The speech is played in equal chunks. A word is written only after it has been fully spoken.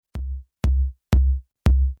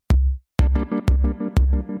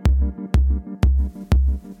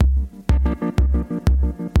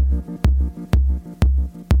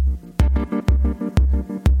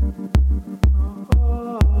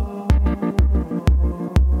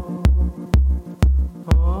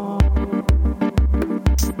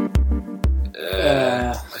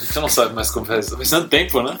sabe mais como faz. Faz tanto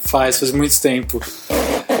tempo, né? Faz muito tempo.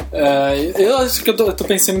 Eu acho que eu tô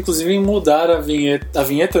pensando, inclusive, em mudar a vinheta. A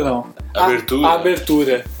vinheta não. Abertura. A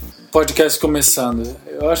abertura. Podcast começando.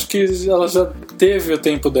 Eu acho que ela já teve o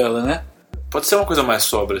tempo dela, né? Pode ser uma coisa mais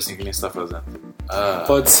sóbria, assim, que nem você tá fazendo.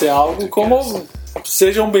 Pode ser algo como...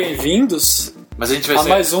 Sejam bem-vindos Mas a gente vai a ser...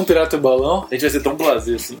 mais um Pirata e o Balão. A gente vai ser tão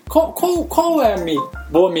blasé, assim. Qual é a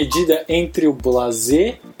boa medida entre o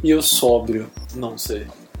blasé e o sóbrio? Não sei.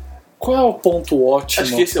 Qual é o ponto ótimo?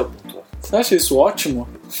 Acho que esse é o ponto. Você acha isso ótimo?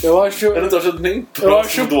 Eu não tô achando nem eu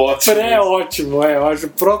acho do ótimo. Pré-ótimo, eu acho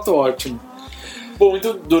proto-ótimo. Bom,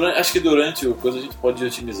 então acho que durante o coisa a gente pode ir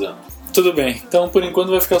otimizando. Tudo bem, então por enquanto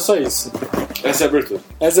vai ficar só isso. Essa é a abertura.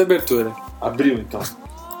 Essa é a abertura. Abriu, então.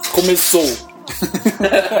 Começou.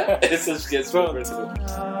 Essa acho que é a abertura.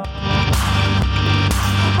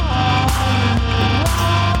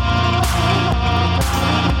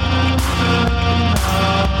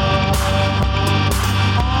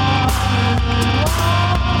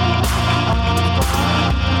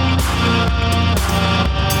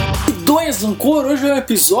 Ancor, hoje é um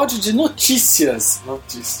episódio de notícias.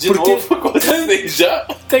 De novo, acontecem já?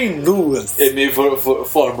 Tem duas. É meio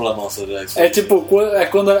fórmula nossa já. É tipo,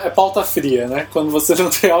 quando é pauta fria, né? Quando você não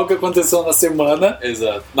tem algo que aconteceu na semana.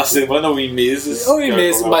 Exato. Na semana ou em meses. Ou em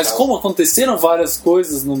meses, mas como aconteceram várias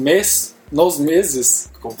coisas nos meses...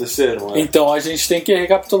 Aconteceram, né? Então a gente tem que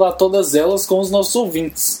recapitular todas elas com os nossos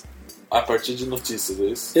ouvintes. A partir de notícias, é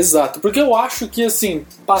isso? Exato, porque eu acho que, assim,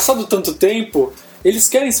 passado tanto tempo... Eles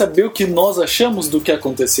querem saber o que nós achamos do que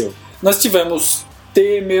aconteceu. Nós tivemos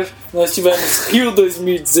Temer, nós tivemos Rio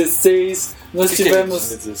 2016, nós tivemos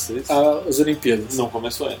 2016? As Olimpíadas. Não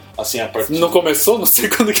começou ainda. Assim, a partir... Não começou? Não sei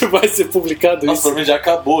quando que vai ser publicado isso. Provavelmente já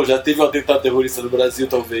acabou, já teve o atentado terrorista no Brasil,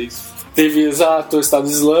 talvez. Teve, exato, o Estado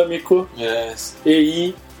Islâmico,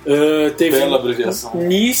 EI, teve Bela abreviação.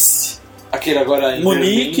 Nice, aquele agora em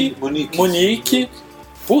Munique.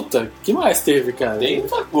 Puta, que mais teve, cara? Tem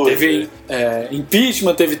muita coisa. Teve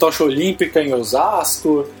impeachment, teve tocha olímpica em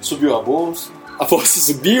Osasco. Subiu a bolsa. A bolsa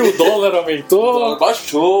subiu, o dólar aumentou.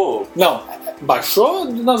 Baixou. Não, baixou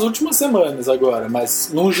nas últimas semanas agora,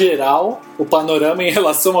 mas no geral, o panorama em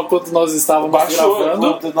relação a quanto nós estávamos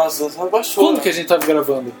gravando... Baixou. Quando que a gente estava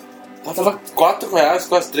gravando? Tava R$4,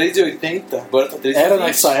 quase R$3,80. Agora tá R$3,20. Era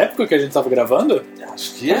nessa época que a gente estava gravando?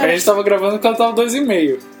 Acho que era. A gente estava gravando quando tava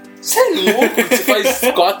R$2,5. Você é louco? Você faz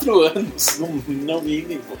 4 anos, no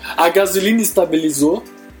mínimo. A gasolina estabilizou.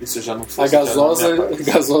 Isso eu já não sei. A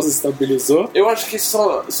gasosa estabilizou. Eu acho que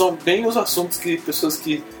são bem os assuntos que pessoas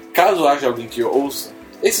que, caso haja alguém que ouça,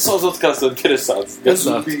 esses são os outros que elas estão interessados.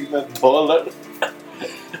 Gasolina, dólar.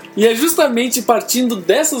 E é justamente partindo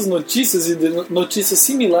dessas notícias e de notícias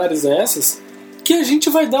similares a essas que a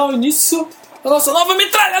gente vai dar o início à nossa nova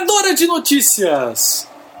metralhadora de notícias.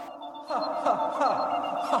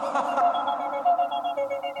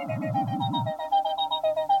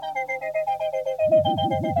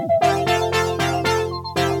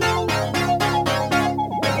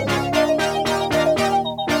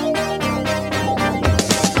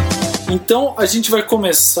 Então a gente vai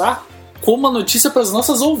começar com uma notícia para as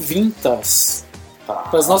nossas ouvintas.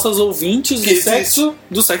 Para as nossas ouvintes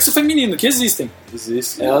do sexo feminino, que existem.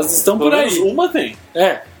 Existem. Elas estão por aí. Uma tem.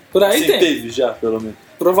 Por aí tem. Teve já, pelo menos.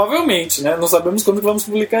 Provavelmente, né? Não sabemos quando que vamos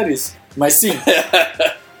publicar isso. Mas sim.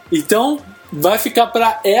 Então, vai ficar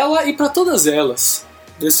para ela e para todas elas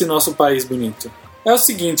desse nosso país bonito. É o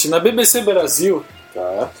seguinte, na BBC Brasil,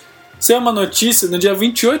 saiu uma notícia no dia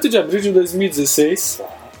 28 de abril de 2016.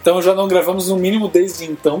 Então já não gravamos no mínimo desde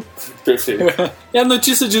então. Perfeito. E a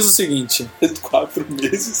notícia diz o seguinte: 4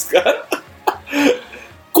 meses, cara.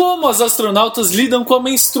 Como as astronautas lidam com a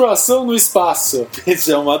menstruação no espaço?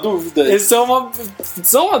 Isso é uma dúvida. Isso é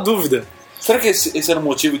uma dúvida. Será que esse era o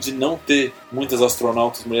motivo de não ter muitas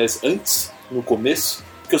astronautas mulheres antes, no começo?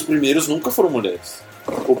 Porque os primeiros nunca foram mulheres.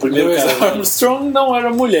 O primeiro Louis cara Armstrong não era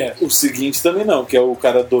mulher. O seguinte também não, que é o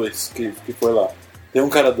cara 2 que foi lá. Tem um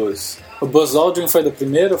cara 2. O Buzz Aldrin foi da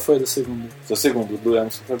primeira ou foi da segunda? Foi o segundo, do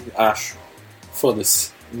Armstrong, acho.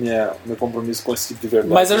 Foda-se. Meu compromisso com esse tipo de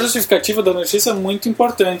verdade. Mas a justificativa da notícia é muito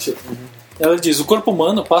importante. Ela diz: o corpo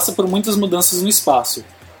humano passa por muitas mudanças no espaço.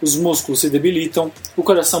 Os músculos se debilitam, o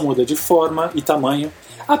coração muda de forma e tamanho,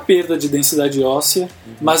 a perda de densidade óssea,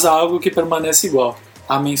 mas há algo que permanece igual: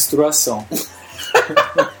 a menstruação.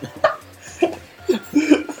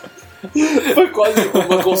 Foi quase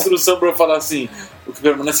uma construção pra eu falar assim: o que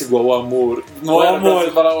permanece igual, o amor. Não o era amor. pra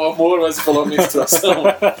você falar o amor, mas você falou a menstruação.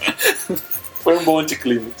 Foi um bom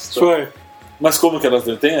anticlímax. Então. Foi. Mas como que elas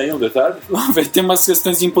tem aí um detalhe? Vai ter umas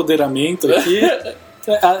questões de empoderamento aqui.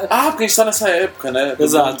 Porque a gente tá nessa época, né?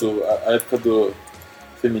 Exato. A época do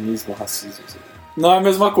Feminismo, racismo, sei lá. Não é a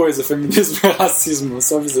mesma coisa, feminismo e racismo,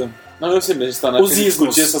 só avisando. Não, eu sei, mas a gente tá na Os ismos.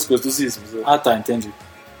 discutir essas coisas dos ismos. Ah, tá, entendi.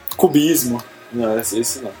 Cubismo. Não,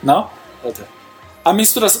 esse não. Não? Ah, tá. A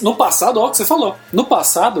menstruação... No passado, ó, o que você falou. No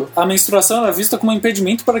passado, a menstruação era vista como um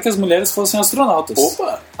impedimento para que as mulheres fossem astronautas.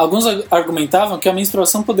 Opa! Alguns argumentavam que a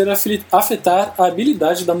menstruação poderia afetar a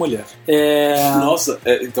habilidade da mulher. Nossa,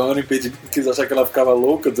 então era um impedimento porque eles achavam que ela ficava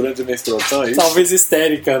louca durante a menstruação, é isso? Talvez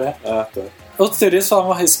histérica, né? Ah, tá. Outras teorias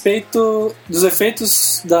falavam a respeito dos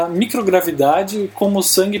efeitos da microgravidade, como o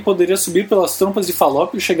sangue poderia subir pelas trompas de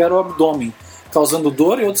Falópio e chegar ao abdômen, causando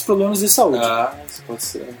dor e outros problemas de saúde. Ah, isso pode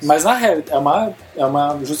ser. Mas na realidade, é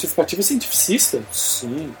uma justificativa cientificista.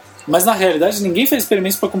 Sim. Mas na realidade, ninguém fez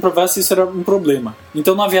experimentos para comprovar se isso era um problema.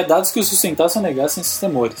 Então não havia dados que o sustentassem ou negassem esses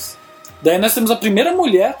temores. Daí nós temos a primeira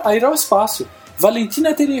mulher a ir ao espaço,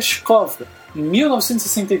 Valentina Tereshkova, em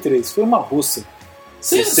 1963. Foi uma russa.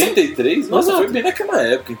 63? Nossa, Exato. foi bem naquela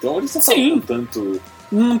época, então eles não falam tanto...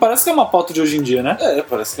 Não parece que é uma pauta de hoje em dia, né?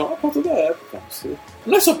 Parece que é uma pauta da época, não sei.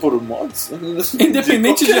 Não é só por mods?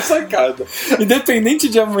 Independente de sacada. Independente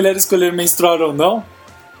de a mulher escolher menstruar ou não,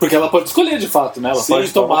 porque ela pode escolher de fato, né? Ela Sim,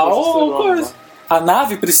 pode tomar ou coisa. coisa. A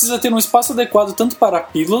nave precisa ter um espaço adequado tanto para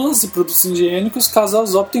pílulas e produtos higiênicos, caso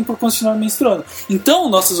elas optem por continuar menstruando. Então,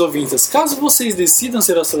 nossos ouvintes, caso vocês decidam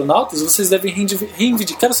ser astronautas, vocês devem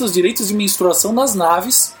reivindicar seus direitos de menstruação nas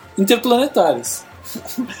naves interplanetárias.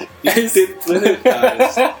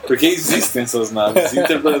 Interplanetárias. Porque existem essas naves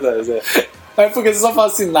interplanetárias, É porque você só fala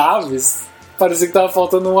assim, naves, parecia que tava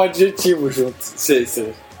faltando um adjetivo junto. Sei.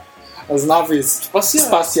 As naves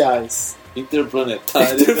espaciais.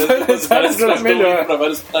 Interplanetárias. Interplanetárias era melhor. Para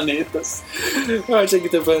vários planetas. Eu achei que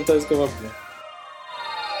interplanetárias ficava bom.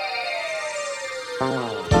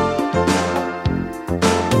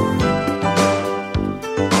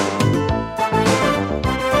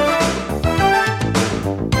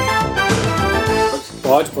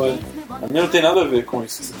 Pode. A minha não tem nada a ver com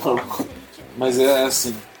isso que você falou. Mas é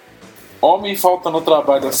assim. Homem falta no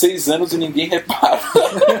trabalho há 6 anos e ninguém repara.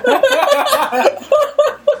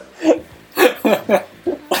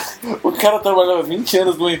 O cara trabalhava 20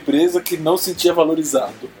 anos numa empresa que não se sentia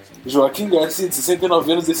valorizado. Joaquim Garcia, de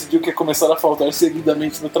 69 anos, decidiu que ia começar a faltar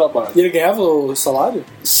seguidamente no trabalho. E ele ganhava o salário?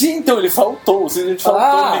 Sim, então ele faltou. E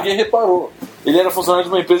ninguém reparou. Ele era funcionário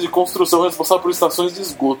de uma empresa de construção responsável por estações de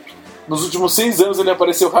esgoto. Nos últimos 6 anos ele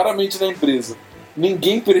apareceu raramente na empresa.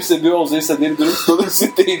 Ninguém percebeu a ausência dele durante todo esse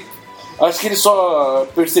tempo. Acho que eles só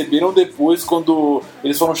perceberam depois, quando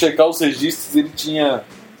eles foram checar os registros, ele tinha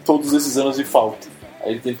todos esses anos de falta.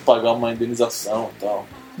 Aí ele teve que pagar uma indenização e tal.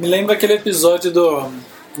 Me lembra aquele episódio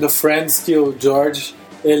do Friends que o George,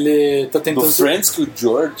 ele tá tentando... Do Friends que o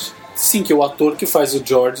George? Sim, que o ator que faz o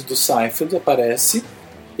George do Seinfeld aparece.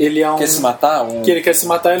 Ele é um... Quer se matar? Que ele quer se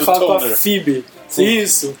matar, ele fala Toner. com a Phoebe. Sim.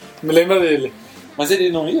 Isso, me lembra dele. Mas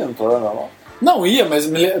ele não ia no trabalho normal? Não ia, mas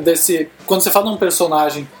quando você fala de um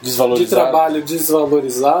personagem de trabalho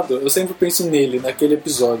desvalorizado, eu sempre penso nele, naquele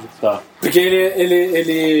episódio. Tá. Porque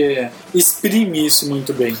ele exprime isso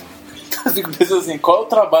muito bem. Eu fico pensando assim, qual é o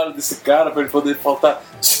trabalho desse cara pra ele poder faltar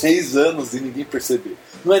 6 anos e ninguém perceber?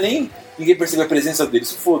 Não é nem ninguém perceber a presença dele,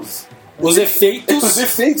 isso foda-se. Os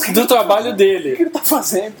efeitos do trabalho dele. O que ele tá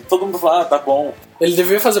fazendo? Todo mundo fala, tá bom. Ele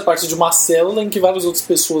deveria fazer parte de uma célula em que várias outras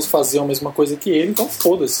pessoas faziam a mesma coisa que ele, então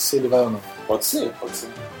foda-se se ele vai ou não. Pode ser.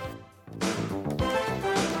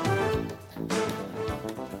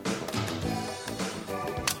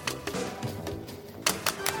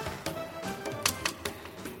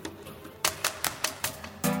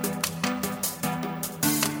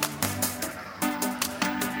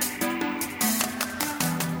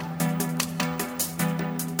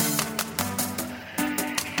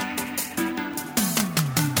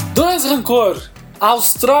 Rancor. A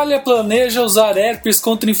Austrália planeja usar herpes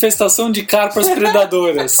contra infestação de carpas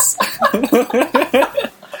predadoras.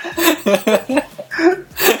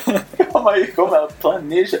 Calma aí, como ela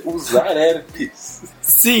planeja usar herpes?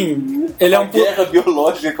 Sim, ele é uma guerra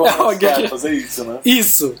biológica contra as carpas, é isso, né?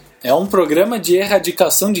 Isso. É um programa de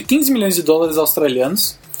erradicação de 15 milhões de dólares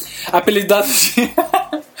australianos, apelidado de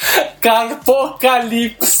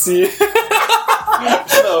Carpocalipse.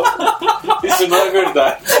 Não, isso não é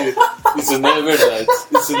verdade. Isso não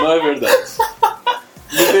é verdade.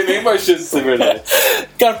 Não tem nem mais chance de ser verdade.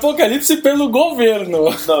 Carpocalipse pelo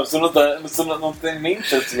governo. Não, isso não tem nem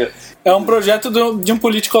chance de ser verdade. É um projeto de um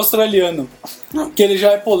político australiano. Que ele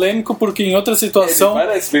já é polêmico porque em outra situação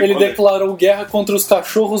ele declarou guerra contra os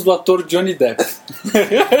cachorros do ator Johnny Depp.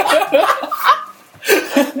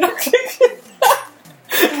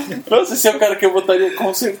 Nossa, esse é o cara que eu votaria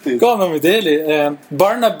com certeza. Qual é o nome dele?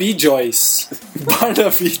 Barnaby Joyce.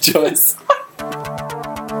 Barnaby Joyce.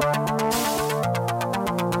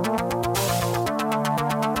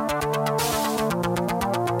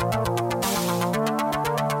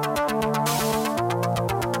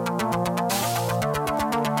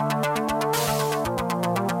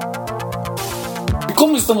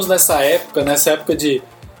 como estamos nessa época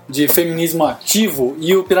de feminismo ativo,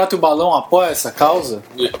 e o Pirata e o Balão apoia essa causa,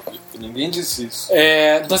 Ninguém disse isso.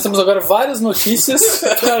 nós temos agora várias notícias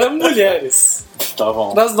para mulheres, Tá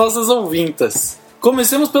bom. das nossas ouvintas.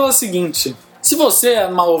 Comecemos pela seguinte: se você é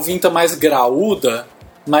uma ouvinta mais graúda,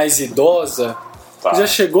 mais idosa, Tá. já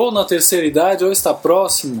chegou na terceira idade ou está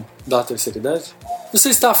próximo da terceira idade, você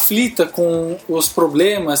está aflita com os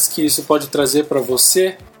problemas que isso pode trazer para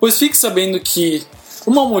você, pois fique sabendo que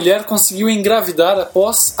uma mulher conseguiu engravidar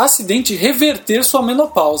após acidente reverter sua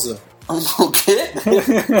menopausa. O quê?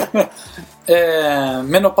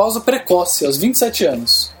 Menopausa precoce, aos 27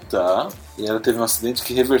 anos. Tá. E ela teve um acidente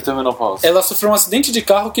que reverteu a menopausa. Ela sofreu um acidente de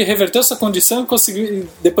carro que reverteu essa condição e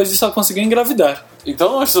depois disso ela conseguiu engravidar.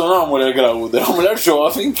 Então isso não é uma mulher graúda, é uma mulher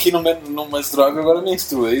jovem que não menstruava e agora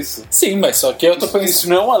menstrua, é isso? Sim, mas só que eu tô pensando... Isso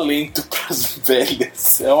não é um alento pras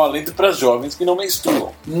velhas, é um alento pras jovens que não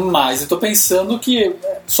menstruam. Mas eu tô pensando que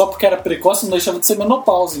só porque era precoce não deixava de ser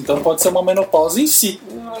menopausa, então pode ser uma menopausa em si.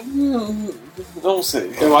 Não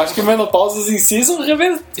sei. Eu acho que menopausas em si são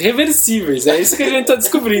reversíveis, é isso que a gente tá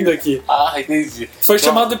descobrindo aqui. Ah, entendi. Foi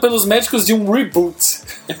chamado pelos médicos de um reboot.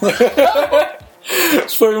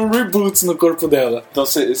 Foi um reboot no corpo dela. Então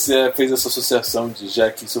você fez essa associação de,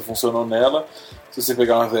 já que isso funcionou nela, se você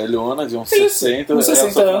pegar uma velhona de uns 60, uns 60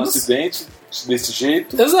 ela sofreu um anos. acidente desse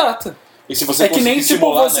jeito, Exato. e se você É que nem conseguir tipo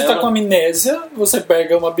simular você nela, tá com amnésia, você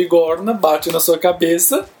pega uma bigorna, bate na sua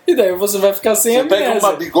cabeça e daí você vai ficar sem você amnésia. pega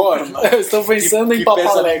uma bigorna Eu estou pensando em que pesa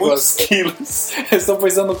muitos papaléguas. quilos. Eu estou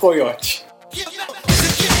pensando no coiote.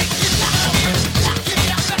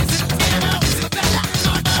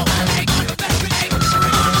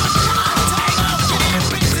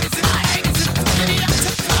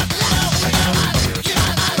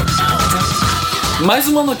 Mais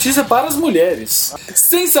uma notícia para as mulheres.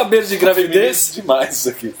 Sem saber de gravidez, Demais isso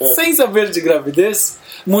aqui. sem saber de gravidez,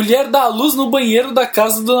 mulher dá à luz no banheiro da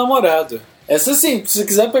casa do namorado. Essa sim, se você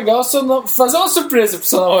quiser pegar o seu fazer uma surpresa pro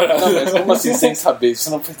seu namorado. Não, mas como assim sem saber?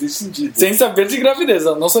 Isso não faz sentido. Sem saber de gravidez,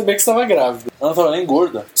 ela não sabia que estava grávida. Ela não tava nem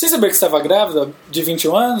gorda. Sem saber que estava grávida, de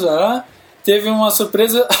 21 anos, teve uma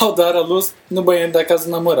surpresa ao dar à luz no banheiro da casa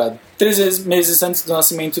do namorado. 3 meses antes do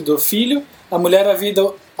nascimento do filho, a mulher havia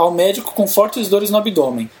ido ao médico com fortes dores no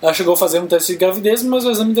abdômen. Ela chegou a fazer um teste de gravidez, mas o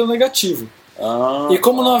exame deu negativo. E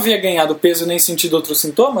como não havia ganhado peso nem sentido outros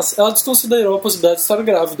sintomas, ela desconsiderou a possibilidade de estar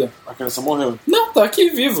grávida. A criança morreu. Não, tá aqui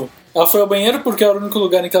vivo. Ela foi ao banheiro porque era o único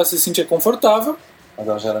lugar em que ela se sentia confortável. Mas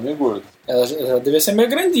ela já era meio gorda. Ela devia ser meio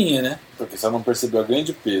grandinha, né? Porque se ela não percebeu o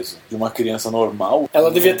grande peso de uma criança normal... Ela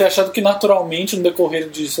devia ter achado que naturalmente, no decorrer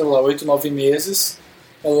de, 8, 9 meses,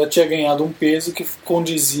 ela tinha ganhado um peso que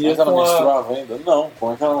condizia Mas ela com a... menstruava ainda? Não.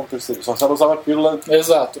 Como é que ela não percebeu? Só se ela usava pílula...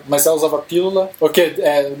 Exato. Mas se ela usava pílula... Porque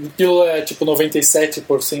pílula é tipo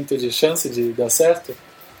 97% de chance de dar certo.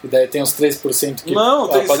 E daí tem uns 3% que Não,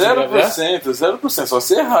 ela tem pode engravidar. 0%. Só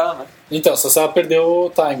se errar, né? Então, só se ela perdeu o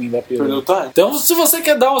timing da pílula. Perdeu o time. Então, se você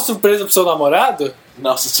quer dar uma surpresa pro seu namorado,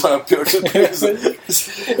 Nossa, isso é a pior surpresa.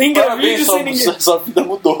 engravide Parabéns, sem ninguém. sua vida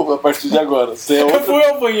mudou a partir de agora. Você é Eu outra... fui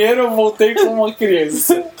ao banheiro, eu voltei com uma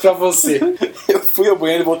criança pra você. Eu fui ao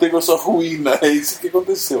banheiro e voltei com a sua ruína. É isso que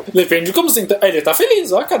aconteceu. Depende de como você... Ele tá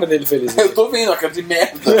feliz, olha a cara dele feliz. Eu tô vendo a cara de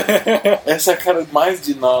merda. Essa é a cara mais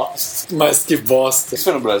de nós. Mas que bosta. Isso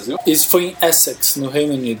foi no Brasil? Isso foi em Essex, no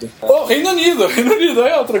Reino Unido. Oh, Reino Unido!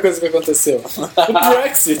 Olha outra coisa que aconteceu. O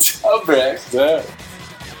Brexit. É o Brexit, é.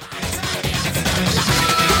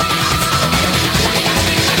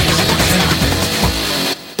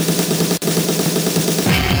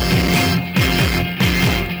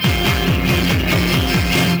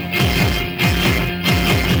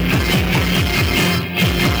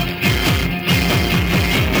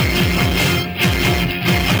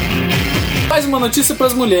 Mais uma notícia para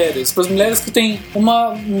as mulheres que têm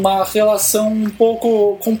uma relação um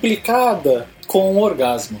pouco complicada com o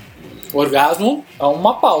orgasmo. Orgasmo é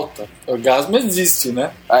uma pauta. Orgasmo existe,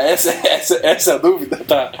 né? Ah, essa é a dúvida?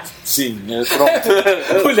 Tá. Sim,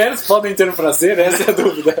 pronto. Mulheres podem ter prazer? Essa é a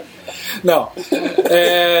dúvida. Não.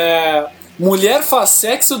 Mulher faz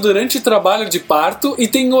sexo durante trabalho de parto e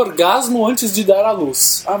tem orgasmo antes de dar à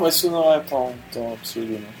luz. Ah, mas isso não é tão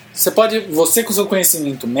absurdo, não. Você com seu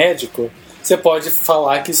conhecimento médico, você pode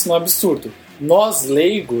falar que isso não é absurdo. Nós,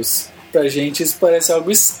 leigos, pra gente isso parece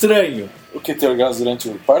algo estranho. O que tem orgasmo durante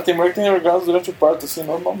o parto? Tem mulher que tem orgasmo durante o parto, assim,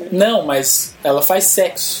 normalmente. Não, mas ela faz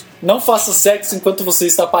sexo. Não faça sexo enquanto você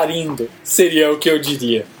está parindo, seria o que eu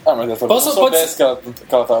diria. Ah, mas ela talvez não soubesse que ela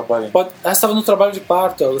estava parindo. Ela estava no trabalho de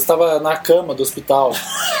parto, ela estava na cama do hospital.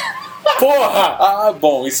 Porra! Ah,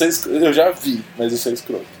 bom, isso eu já vi, mas isso é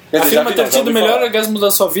escroto. Afirma ter tido o melhor orgasmo da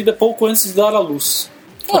sua vida pouco antes de dar à luz.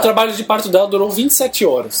 O trabalho de parto dela durou 27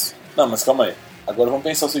 horas. Não, mas calma aí. Agora vamos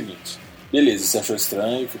pensar o seguinte. Beleza, você achou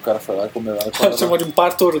estranho que o cara foi lá e comeu ela Ela chamou de um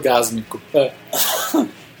parto orgásmico.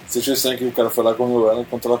 Você achou estranho que o cara foi lá e comeu ela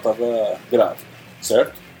enquanto ela tava grávida,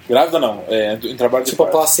 certo? Grávida não, em trabalho de tipo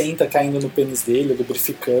parto. A placenta caindo no pênis dele,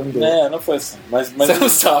 lubrificando. Não foi assim. Mas Você não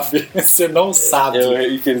sabe. Você não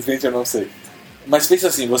sabe. Infelizmente eu não sei. Mas pensa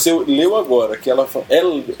assim, você leu agora que ela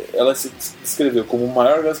se descreveu como o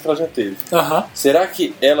maior orgasmo que ela já teve. Será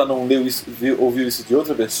que ela não leu isso, ouviu isso de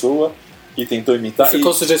outra pessoa e tentou imitar?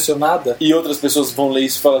 Ficou sugestionada? E outras pessoas vão ler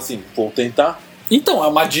isso e falar assim, vou tentar? Então, é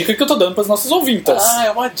uma dica que eu tô dando pras nossas ouvintas. Ah,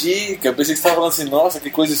 é uma dica. Eu pensei que você tava falando assim, nossa, que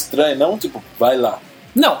coisa estranha. Não, tipo, vai lá.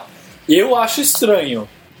 Não, eu acho estranho.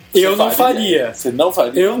 Eu não faria. Você não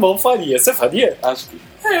faria? Eu não faria. Você faria? Acho que...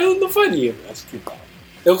 eu não faria. Acho que não.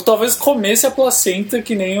 Eu talvez comesse a placenta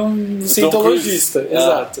que nem um cientologista.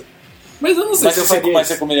 Exato. Mas eu não sei se eu faria. Mas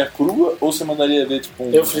você comeria crua ou você mandaria ver, tipo...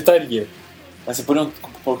 Eu fritaria. Mas você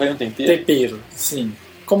colocaria um tempero? Tempero, sim.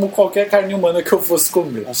 Como qualquer carne humana que eu fosse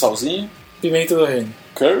comer. Um salzinho? Pimenta do reino.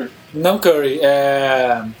 Curry? Não curry,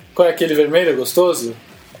 qual é aquele vermelho gostoso?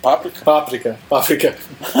 Páprica? Páprica.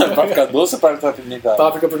 Páprica doce ou páprica apimentada?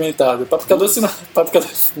 Páprica apimentada. Páprica doce não. Páprica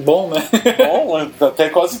doce bom, né? Bom, até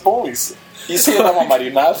quase bom isso. Isso ia dar uma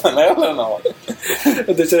marinada nela ou não?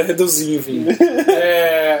 Eu deixaria reduzir, enfim.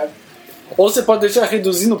 Ou você pode deixar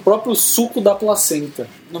reduzir no próprio suco da placenta.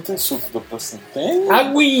 Não tem suco da placenta. Tem?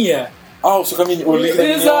 Aguinha. O suco o líquido.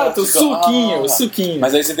 Exato, o suquinho.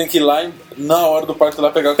 Mas aí você tem que ir lá na hora do parto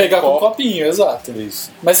lá pegar com um copinho, exato.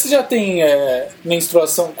 Isso. Mas você já tem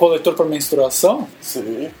menstruação, coletor para menstruação?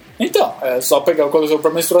 Sim. Então, é só pegar o coletor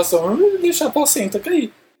para menstruação e deixar a placenta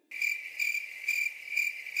cair.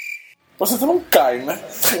 Você não cai, né?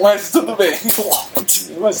 Mas tudo bem.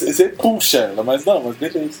 Mas você puxa ela, mas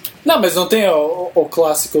beleza. Não, mas não tem o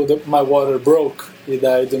clássico do My Water Broke e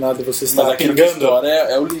daí do nada você está mas pingando. Mas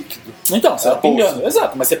é o líquido. Então, você está pingando.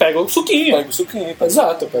 Exato, mas você pega o suquinho. Pega o suquinho.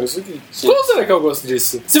 Exato, pega o suquinho. Qual será que eu gosto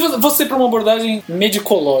disso? Se você para uma abordagem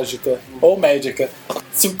medicológica ou médica,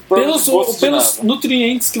 pelos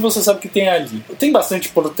nutrientes que você sabe que tem ali, tem bastante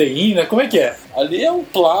proteína, como é que é? Ali é um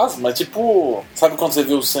plasma, tipo... Sabe quando você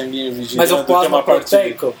vê o sanguinho vigilante? Mas é um plasma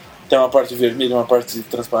proteico? Tem uma parte vermelha e uma parte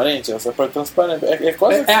transparente. Essa parte transparente é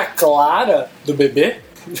quase... É a clara do bebê?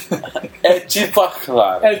 É tipo a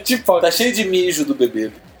clara. É tipo a... Tá cheio de mijo do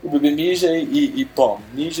bebê. O bebê mija e toma.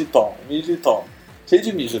 Mija e toma. Mija e toma. Cheio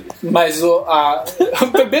de mijo ali. Mas o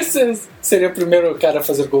bebê seria o primeiro cara a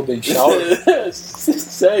fazer Golden Shower?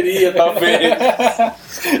 Seria, talvez.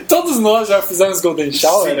 Todos nós já fizemos Golden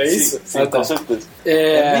Shower, era isso? Sim, com certeza.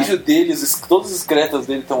 O mijo deles, todas as excretas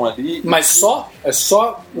dele estão ali. Mas só? É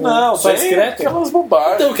só? Não, só excreta? Aquelas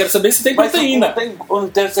bobagens. Então, eu quero saber se tem proteína. Não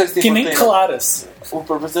tem se tem que proteína. Nem claras. O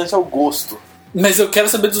importante é o gosto. Mas eu quero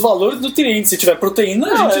saber dos valores do nutrientes. Se tiver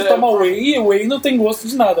proteína, a gente toma whey, e whey não tem gosto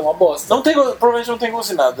de nada, é uma bosta. Provavelmente não tem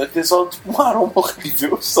gosto de nada. Deve ter só tipo, um aroma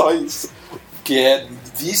horrível, só isso. Que é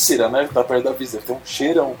víscera, né? Tá perto da víscera. Tem um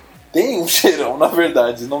cheirão. Tem um cheirão, na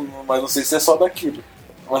verdade. Mas não sei se é só daquilo.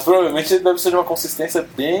 Mas provavelmente ele deve ser de uma consistência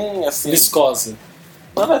bem assim... viscosa.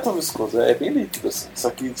 Não é tão viscosa, é bem líquido assim. Só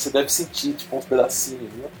que você deve sentir tipo uns pedacinhos,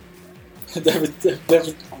 viu? Deve ser...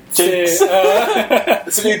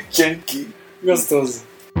 Esse meio chunky. Gostoso.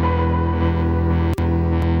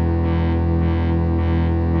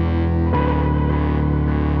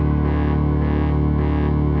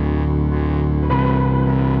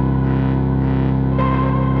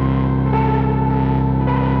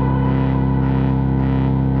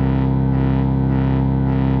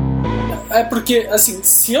 É porque, assim,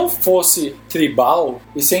 se eu fosse tribal,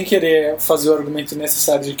 e sem querer fazer o argumento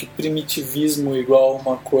necessário de que primitivismo igual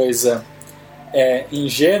uma coisa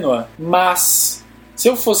ingênua, mas se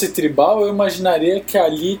eu fosse tribal, eu imaginaria que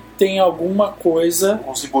ali tem alguma coisa...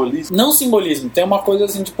 Um simbolismo? Não simbolismo, tem uma coisa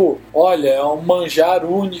assim, tipo, olha, é um manjar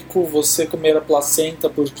único você comer a placenta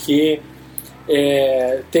porque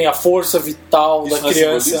tem a força vital isso da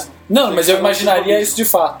criança. É não, mas eu imaginaria isso de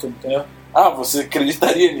fato, entendeu? Você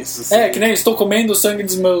acreditaria nisso? Assim? Que nem estou comendo o sangue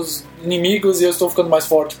dos meus inimigos e eu estou ficando mais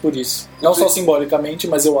forte por isso. Não só simbolicamente,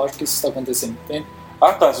 mas eu acho que isso está acontecendo, entende?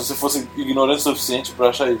 Tá, se você fosse ignorante o suficiente pra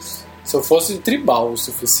achar isso. Se eu fosse tribal o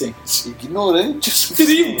suficiente. Ignorante o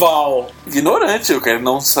suficiente. Tribal! Ignorante, o cara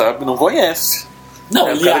não sabe, não conhece. Não,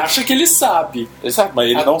 ele acha que ele sabe. Ele sabe, mas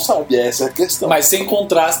ele não sabe, essa é a questão. Mas sem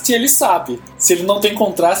contraste, ele sabe. Se ele não tem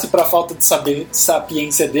contraste pra falta de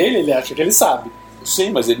sapiência dele, ele acha que ele sabe. Sim,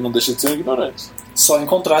 mas ele não deixa de ser um ignorante. Só em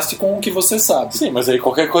contraste com o que você sabe. Sim, mas aí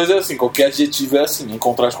qualquer coisa é assim, qualquer adjetivo é assim, em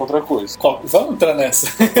contraste com outra coisa. Vamos entrar nessa.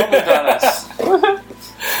 Vamos entrar nessa.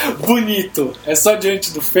 bonito é só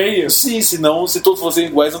diante do feio? Sim, senão, se todos fossem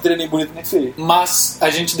iguais, não teria nem bonito nem feio. Mas a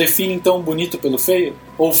gente define então o bonito pelo feio?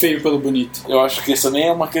 Ou o feio pelo bonito? Eu acho que essa nem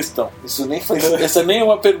é uma questão. Essa nem é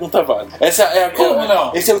uma pergunta válida. Como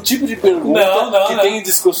não? Esse é o tipo de pergunta que tem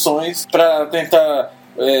discussões pra tentar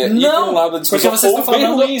ir pra um lado da discussão. Porque você está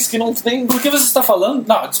falando ruins, que não tem... Porque você está falando...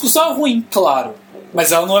 Não, a discussão é ruim, claro.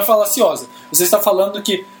 Mas ela não é falaciosa. Você está falando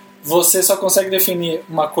que você só consegue definir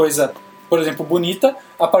uma coisa, por exemplo, bonita,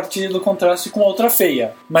 a partir do contraste com outra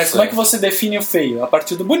feia. Mas certo. Como é que você define o feio? A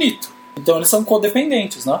partir do bonito. Então eles são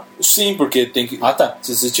codependentes, não? Sim, porque tem que... Tá.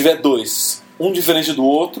 Se você tiver dois, um diferente do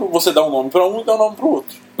outro, você dá um nome pra um e dá um nome pro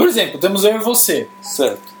outro. Por exemplo, temos eu e você.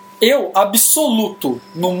 Certo. Eu, absoluto,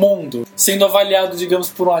 no mundo, sendo avaliado, digamos,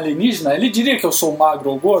 por um alienígena, ele diria que eu sou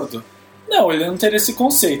magro ou gordo? Não, ele não teria esse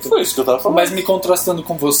conceito. Foi isso que eu tava falando. Mas me contrastando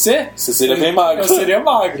com você... Você seria bem magro. Eu seria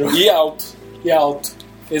magro. E alto. E alto.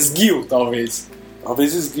 Esguio, talvez.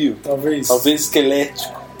 Talvez esguio. Talvez. Talvez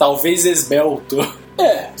esquelético. Talvez esbelto.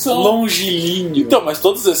 São... Longilíneo. Então, mas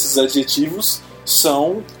todos esses adjetivos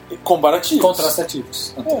são comparativos.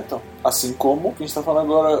 Contrastativos. Então, assim como o que a gente tá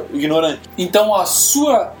falando agora, ignorante. Então a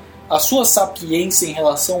sua sapiência em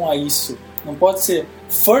relação a isso não pode ser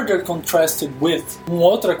further contrasted with uma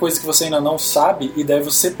outra coisa que você ainda não sabe e daí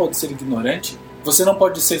você pode ser ignorante? Você não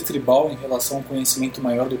pode ser tribal em relação a um conhecimento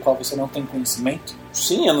maior do qual você não tem conhecimento?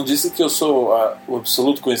 Sim, eu não disse que eu sou o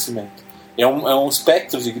absoluto conhecimento. É um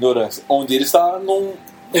espectro de ignorância, onde ele está num...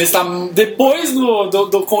 Ele está depois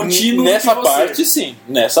do contínuo. Nessa que você... parte, sim.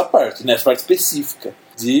 Nessa parte específica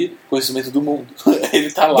de conhecimento do mundo. Ele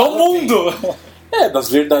está lá. Do mundo! Das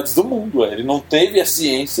verdades do mundo. Ele não teve a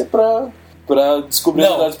ciência pra descobrir as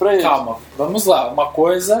verdades pra ele. Calma, vamos lá. Uma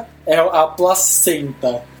coisa é a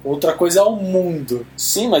placenta, outra coisa é o mundo.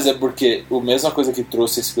 Sim, mas é porque a mesma coisa que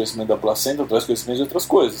trouxe esse conhecimento da placenta traz conhecimento de outras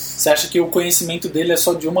coisas. Você acha que o conhecimento dele é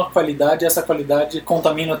só de uma qualidade e essa qualidade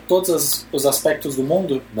contamina todos os aspectos do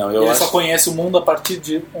mundo? Não, ele só conhece o mundo a partir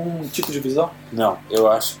de um tipo de visão? Não,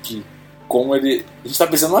 eu acho que como ele... A gente tá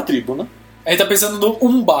pensando numa tribo, né? A gente tá pensando no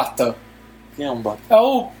Umbata. Quem é Umbata? É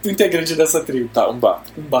o integrante dessa tribo. Tá,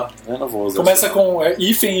 Umbata. Umbata. Eu não vou usar Começa com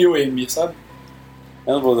hífen e o M, sabe?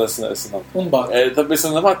 Eu não vou usar esse nome. Umbata. Ele tá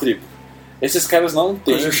pensando numa tribo. Esses caras não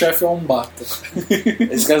têm... Hoje o chefe é Umbata.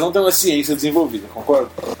 Esses caras não têm uma ciência desenvolvida, concorda?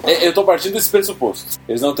 Eu tô partindo desse pressuposto.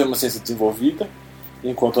 Eles não têm uma ciência desenvolvida,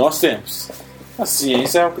 enquanto nós temos. A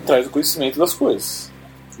ciência é o que traz o conhecimento das coisas.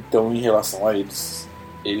 Então, em relação a eles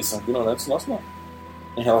são ignorantes, nós não.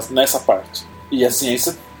 Em relação nessa parte. E a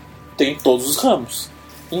ciência tem todos os ramos.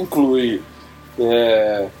 Inclui,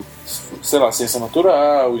 sei lá, ciência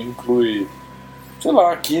natural, inclui, sei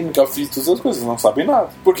lá, química, física, todas as coisas. Não sabem nada.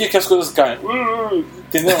 Por que as coisas caem?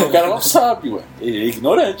 Entendeu? O cara não sabe, ué. Ele é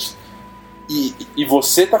ignorante. E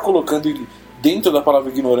você tá colocando dentro da palavra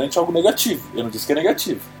ignorante algo negativo. Eu não disse que é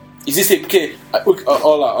negativo. Existe, porque,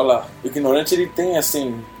 olha lá, o ignorante ele tem,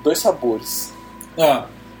 assim, dois sabores.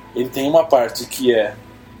 Ele tem uma parte que é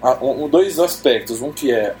dois aspectos. Um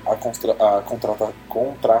que é a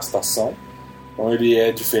contrastação. Então ele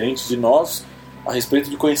é diferente de nós a respeito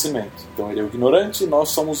de conhecimento. Então ele é o ignorante e nós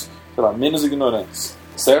somos, sei lá, menos ignorantes.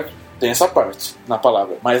 Certo? Tem essa parte na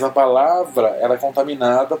palavra. Mas a palavra ela é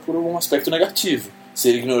contaminada por um aspecto negativo.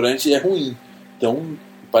 Ser ignorante é ruim. Então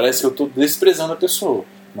parece que eu estou desprezando a pessoa.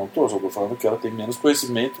 Não estou, só estou falando que ela tem menos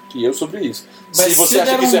conhecimento que eu sobre isso. Mas se você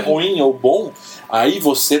acha que isso é ruim ou bom, aí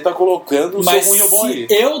você está colocando o seu ruim ou bom aí.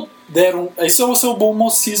 Isso é o seu bom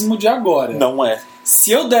mocismo de agora. Não é.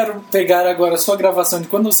 Se eu pegar agora a sua gravação de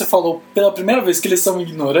quando você falou pela primeira vez que eles são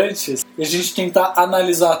ignorantes, e a gente tentar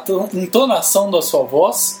analisar a entonação da sua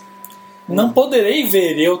voz, não poderei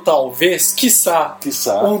ver eu, talvez, quiçá,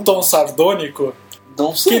 um tom sardônico,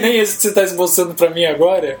 não sei. Que nem esse que você está esboçando pra mim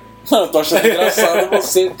agora. Não, eu tô achando engraçado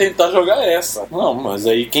você tentar jogar essa. Não, mas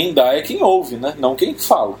aí quem dá é quem ouve, né? Não quem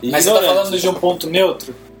fala. Mas você tá falando de um ponto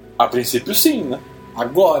neutro? A princípio sim, né?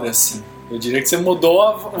 Agora sim. Eu diria que você mudou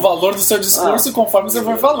o valor do seu discurso conforme você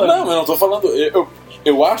foi falando. Não, eu não tô falando...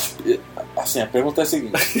 Eu acho... Assim, a pergunta é a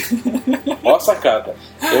seguinte. Ó a sacada.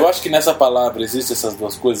 Eu acho que nessa palavra existe essas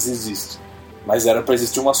duas coisas? Existe. Mas era pra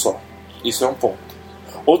existir uma só. Isso é um ponto.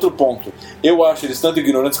 Outro ponto, eu acho eles tanto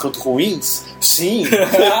ignorantes quanto ruins? Sim.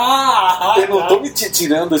 Eu não tô me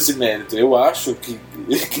tirando esse mérito. Eu acho que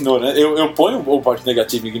ignorante. Eu ponho a parte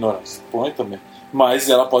negativa em ignorância. Ponho também. Mas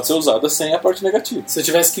ela pode ser usada sem a parte negativa. Se eu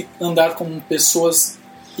tivesse que andar com pessoas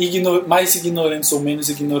mais ignorantes ou menos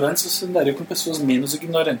ignorantes, você andaria com pessoas menos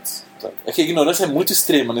ignorantes. É que a ignorância é muito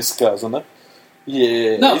extrema nesse caso, né?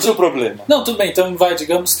 E esse é o problema. Não, tudo bem, então vai,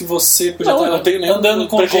 digamos que você podia estar não tenho nenhum andando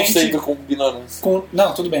com preconceito com ignorância.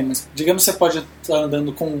 Não, tudo bem, mas digamos que você pode estar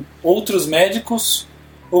andando com outros médicos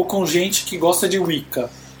ou com gente que gosta de Wicca?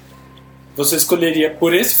 Você escolheria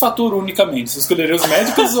por esse fator unicamente? Você escolheria os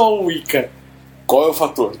médicos ou o Wicca? Qual é o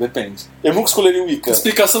fator? Depende. Eu nunca escolheria o Wicca.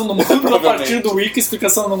 Explicação do mundo a partir do Wicca,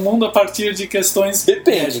 explicação do mundo a partir de questões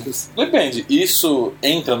médicas. Depende. Isso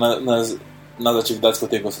entra nas atividades que eu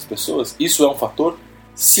tenho com essas pessoas? Isso é um fator?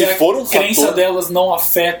 Se for um crença fator... delas não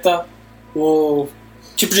afeta o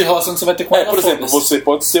tipo de relação que você vai ter com ela. Por exemplo, você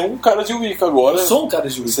pode ser um cara de Wicca agora. Eu sou um cara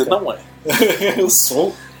de Wicca. Você não é. Eu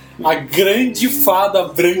sou. A grande fada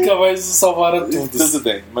branca vai nos salvar a todos. Tudo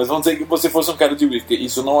bem, mas vamos dizer que você fosse um cara de Wicca.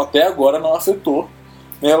 Isso não, até agora não afetou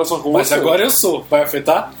minha relação com mas você. Mas agora eu sou. Vai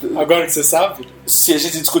afetar? Agora que você sabe? Se a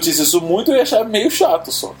gente discutisse isso muito, eu ia achar meio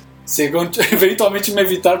chato só. Se eventualmente me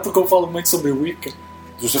evitar porque eu falo muito sobre Wicca.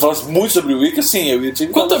 Se você falasse muito sobre Wicca, sim, eu ia te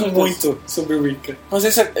evitar. Conta muito sobre Wicca. Mas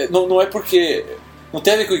esse não é porque... Não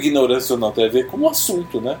tem a ver com ignorância ou não, tem a ver com o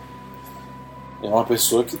assunto, né? É uma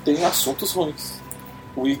pessoa que tem assuntos ruins.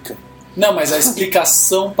 Wicca. Não, mas a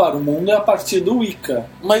explicação para o mundo é a partir do Wicca.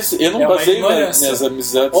 Mas eu não baseio minhas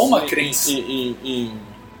amizades ou uma crença em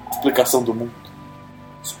explicação do mundo.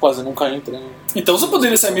 Isso quase nunca entra em... Então você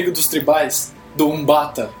poderia ser amigo dos tribais? Do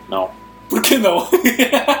Umbata? Não. Por que não?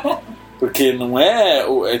 Porque não é...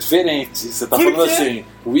 É diferente. Você tá falando assim...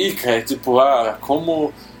 Wicca é tipo...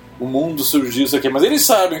 como o mundo surgiu, isso aqui. Mas eles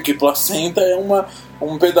sabem que placenta é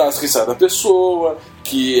um pedaço que sai da pessoa,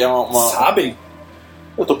 que é uma... Sabem?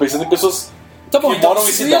 Eu tô pensando em pessoas que moram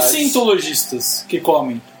em cidades. E os cientologistas que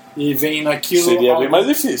comem e veem naquilo... Seria bem mais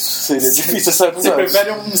difícil. Seria difícil essa Você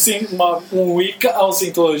prefere um Wicca a um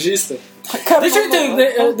cientologista? Cara, deixa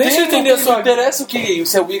eu entender a sua... Não interessa o que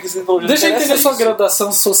se é Wicca ou cientologista. Deixa eu entender a sua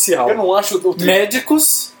graduação social. Eu não acho...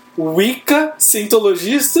 Médicos, Wicca,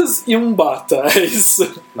 cientologistas e Umbata. É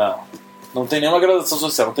isso? Não tem nenhuma graduação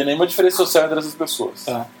social. Não tem nenhuma diferença social entre essas pessoas.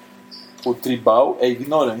 Tá. O tribal é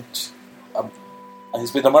ignorante a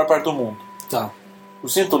respeito da maior parte do mundo. Tá. O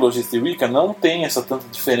cientologista e o Wicca não tem essa tanta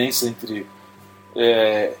diferença entre...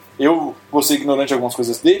 eu vou ser ignorante em algumas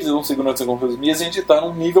coisas deles, eu não ser ignorante em algumas coisas minhas, e a gente tá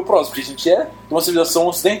num nível próximo, porque a gente é de uma civilização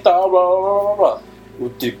ocidental, blá blá blá blá blá. O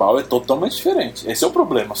tribal é totalmente diferente. Esse é o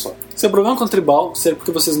problema só. Seu problema com o tribal seria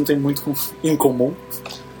porque vocês não têm muito em comum?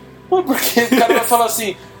 Não, porque o cara vai falar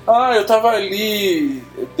assim... eu tava ali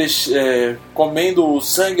comendo o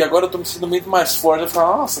sangue, agora eu tô me sentindo muito mais forte. Eu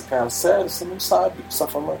falo, nossa, cara, sério, você não sabe o que você tá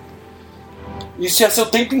falando. Isso ia ser o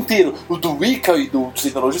tempo inteiro. O do Wicca e do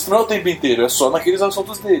cientologista não é o tempo inteiro, é só naqueles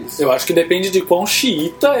assuntos deles. Eu acho que depende de quão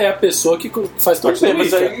xiita é a pessoa que faz parte do Wicca.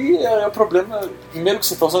 Mas aí é o problema, primeiro que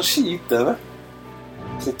você tá usando xiita, né?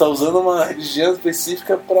 Você tá usando uma religião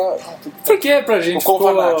específica pra... Porque é pra gente... O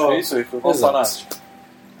fanático, é isso aí? O fanático.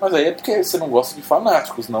 Mas aí é porque você não gosta de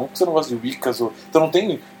fanáticos, não porque você não gosta de Wiccas. Então não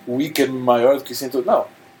tem Wicca maior do que cientologista. Não.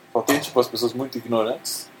 Só tem tipo as pessoas muito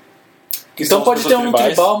ignorantes. Então pode ter um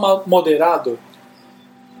tribal moderado?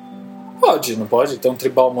 Pode, não pode ter um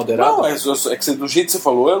tribal moderado? Não, é que você, do jeito que você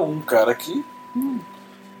falou, era um cara que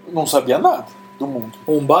não sabia nada do mundo.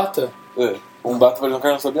 Umbata? Um Umbata, por exemplo, um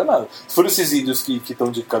cara que não sabia nada. Se for esses índios que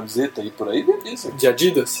estão de camiseta e por aí, beleza. De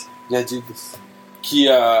Adidas? De Adidas. Que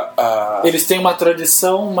Eles têm uma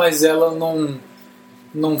tradição, mas ela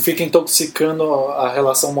não fica intoxicando a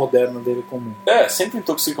relação moderna dele com o mundo. Sempre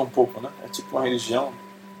intoxica um pouco, né? É tipo uma religião.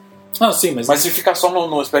 Sim, mas se ficar só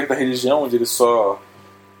no aspecto da religião, onde ele só...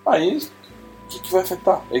 Aí, o que vai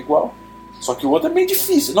afetar? É igual. Só que o outro é bem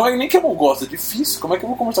difícil. Não é nem que eu não gosto, é difícil. Como é que eu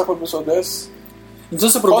vou conversar com uma pessoa dessa? Então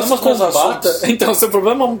seu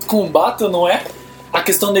problema com o Bata não é a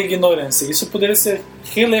questão da ignorância. Isso poderia ser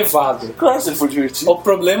relevado. Claro, se ele for divertido. O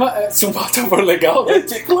problema é se um Bata for legal, né?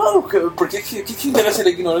 Claro, porque o que interessa ele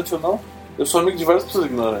é ignorante ou não? Eu sou amigo de várias pessoas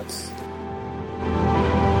ignorantes.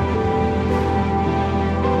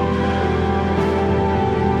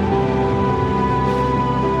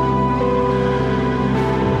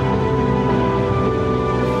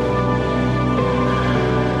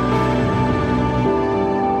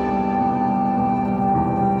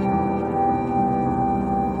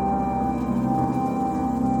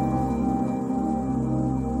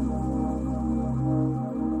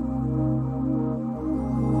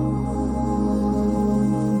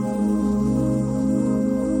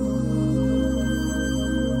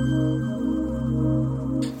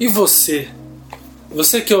 E você?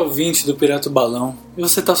 Você que é ouvinte do Pirata Balão, e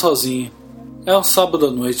você tá sozinho. É um sábado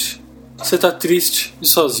à noite. Você tá triste e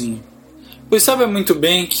sozinho. Pois sabe muito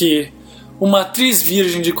bem que uma atriz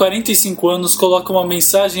virgem de 45 anos coloca uma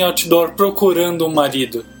mensagem outdoor procurando um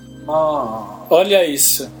marido. Olha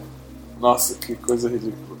isso. Nossa, que coisa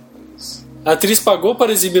ridícula. A atriz pagou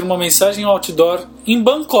para exibir uma mensagem outdoor em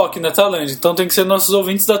Bangkok, na Tailândia. Então tem que ser nossos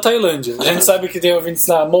ouvintes da Tailândia. A gente sabe que tem ouvintes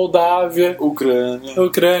na Moldávia,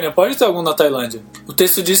 Ucrânia. Pode ter algum na Tailândia. O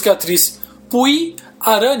texto diz que a atriz Pui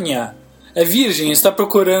Aranha é virgem e está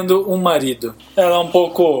procurando um marido. Ela é um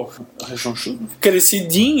pouco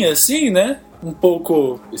crescidinha, assim, né? Um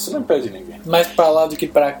pouco... Isso não impede ninguém. Mais pra lá do que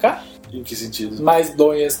pra cá. Em que sentido? Mais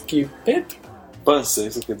donhas que Pedro. Pança,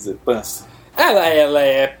 isso quer dizer pança. Ela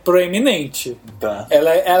é proeminente. Tá.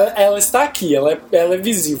 Ela está aqui, ela é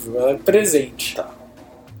visível, ela é presente. Tá.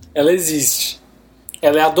 Ela existe.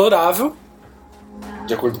 Ela é adorável.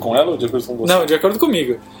 De acordo com ela ou de acordo com você? Não, de acordo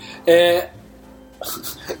comigo. Ela é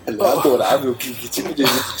adorável? Que tipo de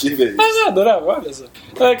adjetivo é isso? Ela é adorável, olha só.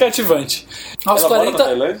 Ela é cativante. Ela mora na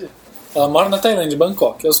Tailândia? Ela mora na Tailândia,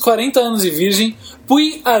 Bangkok. Aos 40 anos e virgem,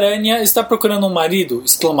 Pui Aranha está procurando um marido?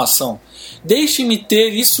 Exclamação. Deixe-me ter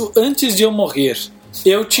isso antes de eu morrer.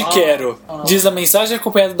 Eu te quero. Diz a mensagem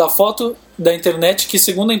acompanhada da foto da internet que,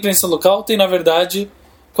 segundo a imprensa local, tem na verdade...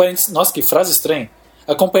 Nossa, que frase estranha.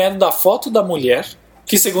 Acompanhado da foto da mulher,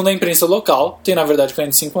 que, segundo a imprensa local, tem na verdade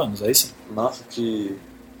 45 anos. Aí sim. Nossa, que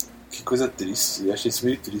coisa triste. Eu achei isso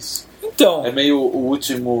meio triste. Então... É meio o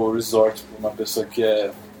último resort pra uma pessoa que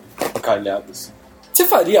é calhada, assim. Você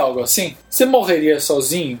faria algo assim? Você morreria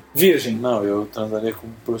sozinho, virgem? Não, eu transaria com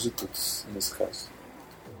prostitutas, nesse caso.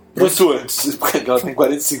 Muito antes, porque ela tem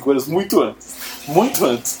 45 anos, muito antes. Muito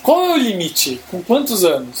antes. Qual é o limite? Com quantos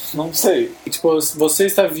anos? Não sei. Tipo, você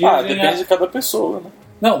está virgem... depende de cada pessoa, né?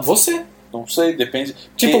 Não, você. Não sei, depende...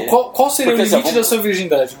 Tipo, qual seria porque, o limite da sua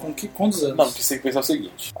virgindade? Com quantos anos? Não, porque você tem que pensar o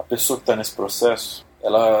seguinte. A pessoa que está nesse processo,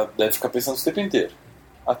 ela deve ficar pensando o tempo inteiro.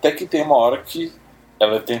 Até que tem uma hora que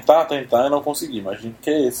ela vai tentar e não conseguir. Imagino que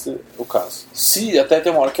é esse o caso. Se até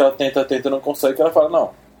tem uma hora que ela tenta e não consegue, que ela fala,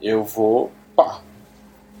 não, eu vou, pá.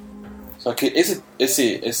 Só que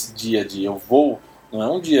esse dia de eu vou, não é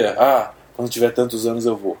um dia, quando tiver tantos anos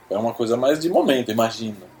eu vou. É uma coisa mais de momento,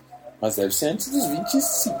 imagino. Mas deve ser antes dos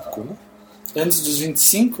 25, né? Antes dos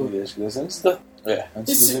 25? Eu acho que deve ser antes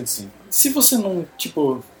dos 25. Se você não,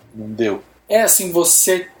 tipo... Não deu. É assim,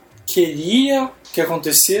 você queria que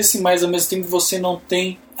acontecesse, mas ao mesmo tempo você não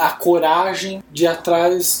tem a coragem de ir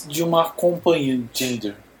atrás de uma acompanhante.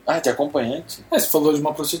 Tinder. De acompanhante? Você falou de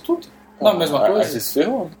uma prostituta. Não é a mesma coisa? Aí você se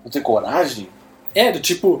ferrou. Não tem coragem? Do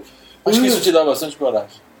tipo... Acho que isso te dá bastante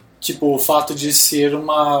coragem. Tipo, o fato de ser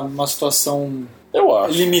uma situação... Eu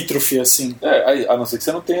acho. Limítrofe, assim. A não ser que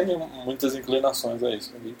você não tenha muitas inclinações a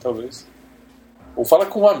isso ali, talvez. Ou fala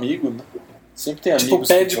com um amigo, né? Sempre tem amigos. Tipo,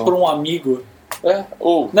 pede pra um amigo.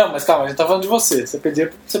 Ou... Não, mas calma, a gente tá falando de você. Você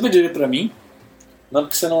pediria pra mim? Não,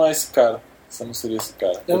 porque você não é esse cara. Você não seria esse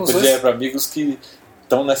cara. Eu pediria pra amigos que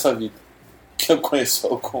estão nessa vida. Que eu conheço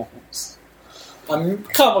alguns.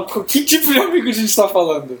 Calma, que tipo de amigo a gente tá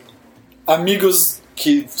falando? Amigos...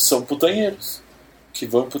 Que são putanheiros. Que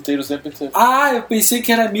vão em puteiros o tempo inteiro. Eu pensei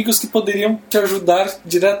que eram amigos que poderiam te ajudar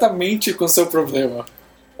diretamente com o seu problema.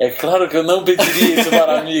 É claro que eu não pediria isso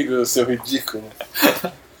para amigo, seu ridículo.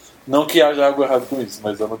 Não que haja algo errado com isso,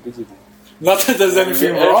 mas eu não pediria. Not that there's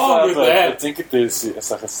anything wrong with that. Eu tenho que ter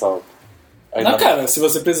essa ressalva. Não, cara, se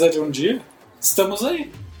você precisar de um dia, estamos aí.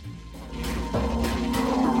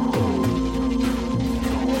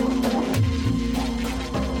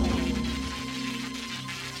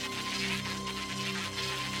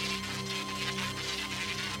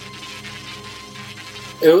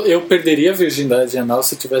 Eu perderia a virgindade anal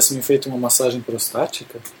se tivesse me feito uma massagem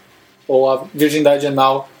prostática? Ou a virgindade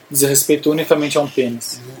anal diz respeito unicamente a um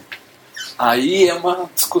pênis? Aí é uma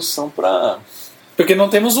discussão pra... Porque não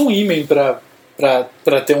temos um ímã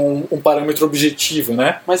pra ter um parâmetro objetivo,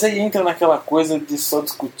 né? Mas aí entra naquela coisa de só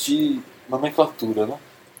discutir nomenclatura, né?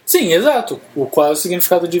 Sim, exato. Qual é o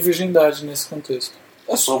significado de virgindade nesse contexto?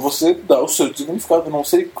 É só você dar o seu significado. Não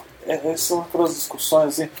sei... são aquelas discussões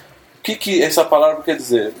assim... O que essa palavra quer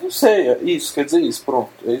dizer? Não sei, isso quer dizer isso, pronto,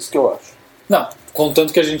 é isso que eu acho. Não,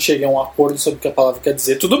 contanto que a gente chegue a um acordo sobre o que a palavra quer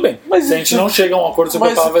dizer, tudo bem. Mas se a gente não chega a um acordo sobre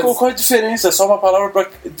o que a palavra quer dizer... qual é a diferença? É só uma palavra para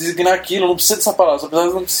designar aquilo, não precisa dessa palavra,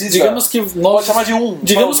 não precisa. Digamos que nós... Pode chamar de um.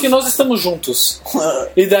 Digamos que nós estamos juntos.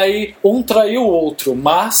 E daí um traiu o outro,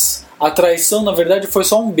 mas a traição na verdade foi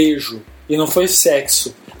só um beijo e não foi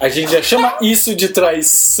sexo. A gente já chama isso de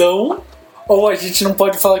traição... Ou a gente não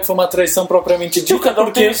pode falar que foi uma traição propriamente dita, cada um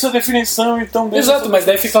porque... tem a sua definição, então... Exato, mas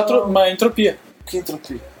daí fica uma entropia. Que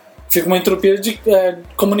entropia? Fica uma entropia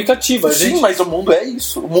comunicativa. Sim, mas o mundo é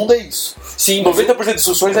isso. O mundo é isso. Sim, 90% das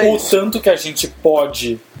discussões é isso. O tanto que a gente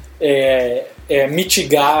pode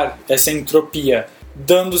mitigar essa entropia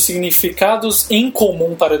dando significados em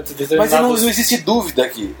comum para determinados... Mas não existe dúvida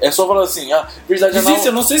aqui. É só falar assim, verdade existe,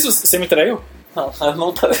 eu não sei se você me traiu.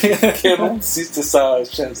 Não tá, porque não existe essa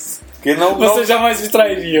chance. Porque não, Você jamais me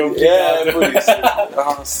trairia. É, por isso.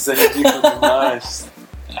 Nossa, é ridículo demais.